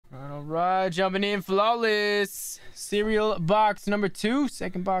right, jumping in flawless. Serial box number 2,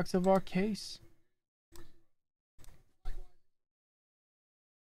 second box of our case.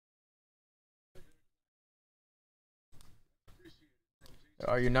 There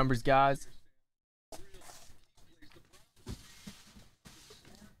are your numbers, guys.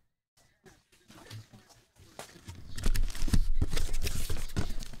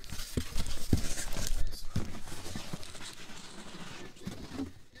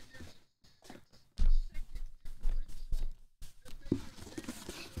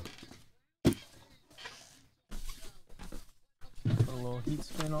 Put a little heat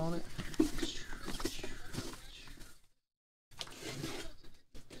spin on it.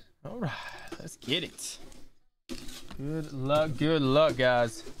 All right, let's get it. Good luck,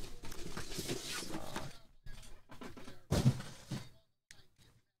 guys.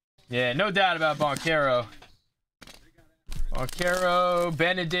 Yeah, no doubt about Boncaro. Boncaro,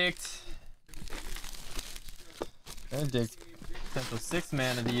 Benedict. Benedict, potential 6th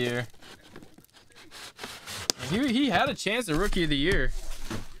man of the year. And he had a chance at rookie of the year.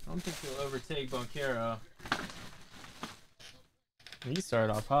 I don't think he'll overtake Boncaro. He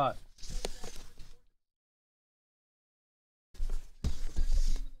started off hot.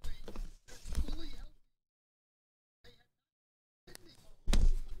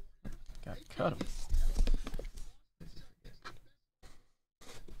 Got to cut him.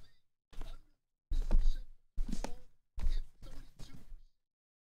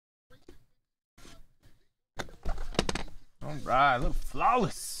 All right, look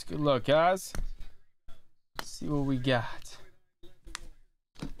flawless. Good luck, guys. Let's see what we got.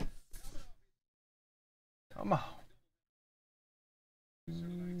 Come on.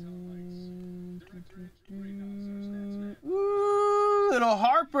 Ooh, little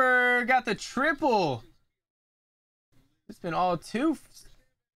Harper got the triple. It's been all 2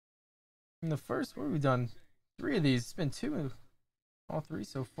 in the first. What have we done? 3 of these. It's been 2, all 3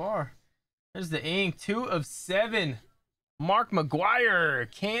 so far. There's the ink. 2 of 7. Mark McGuire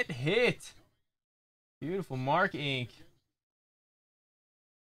can't hit. Beautiful Mark ink.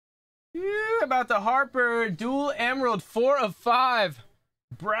 Ew, about the Harper dual emerald. 4 of 5.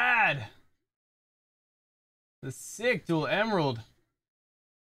 Brad. The sick dual emerald.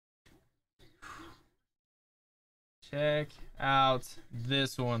 Check out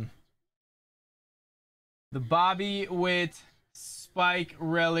this one. The Bobby Witt Spike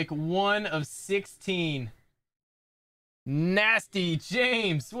Relic. 1 of 16. Nasty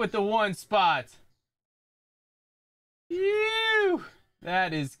James with the 1 spot. Ew.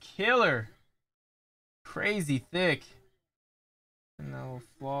 That is killer. Crazy thick. And now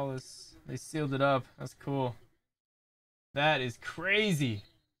flawless. They sealed it up. That's cool. That is crazy.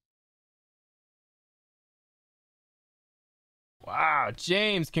 Wow,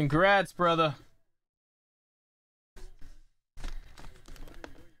 James, congrats, brother.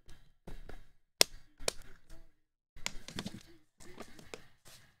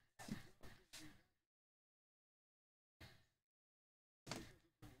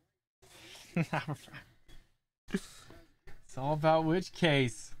 It's all about which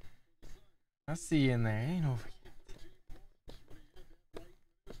case. I see you in there. Ain't over yet.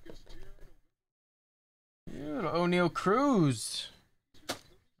 Dude, O'Neal Cruz.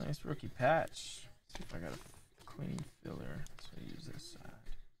 Nice rookie patch. Let's see if I got a clean filler. So I use this side.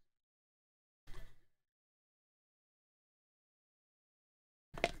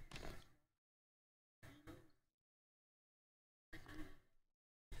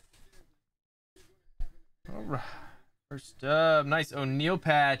 All right. First up, nice O'Neal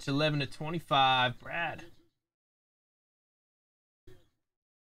patch, 11 of 25. Brad.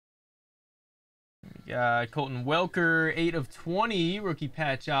 We got Colton Welker, 8 of 20. Rookie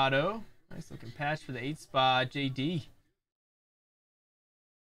patch auto. Nice looking patch for the 8 spot. JD.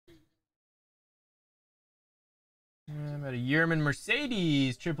 And about a Yerman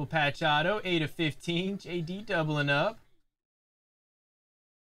Mercedes, triple patch auto, 8 of 15. JD doubling up.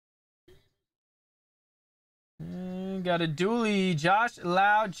 And got a dually, Josh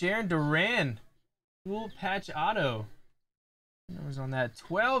Lau, Jaron Duran. Dual patch auto. Numbers on that,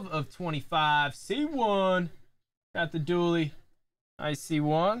 12 of 25. C1. Got the dually. Nice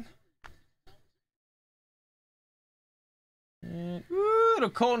C1. And, ooh, the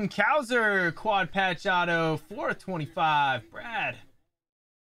Colton Cowser quad patch auto, 4 of 25. Brad.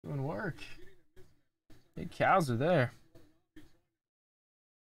 Doing work. Big Cowser there.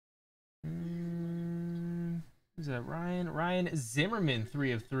 Who's that? Ryan Zimmerman,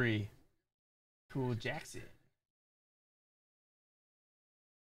 3 of 3. Cool Jackson.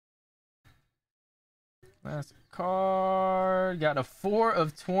 Last card. Got a 4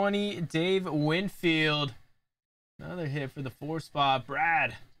 of 20. Dave Winfield. Another hit for the 4 spot.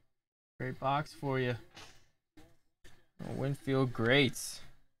 Brad. Great box for you. Oh, Winfield, great.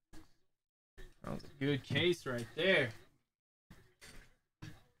 That was a good case right there.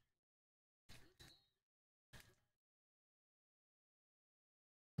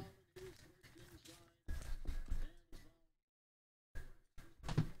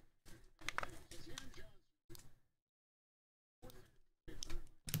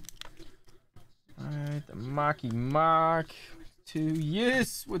 Alright, the Mocky Mock. 2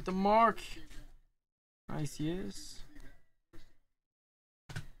 yes with the mark. Nice yes.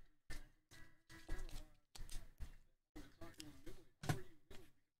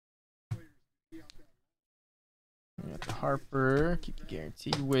 We got the Harper. Keep the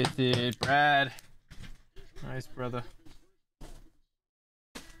guarantee with it. Brad. Nice, brother.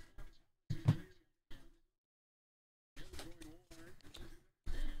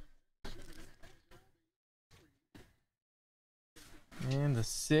 And the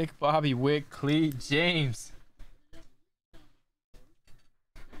sick Bobby Wick Cleat James.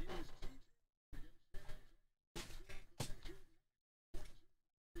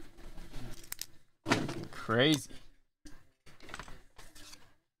 Crazy.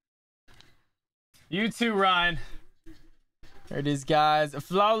 You too, Ryan. There it is, guys.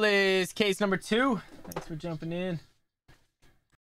 Flawless case number 2. Thanks for jumping in.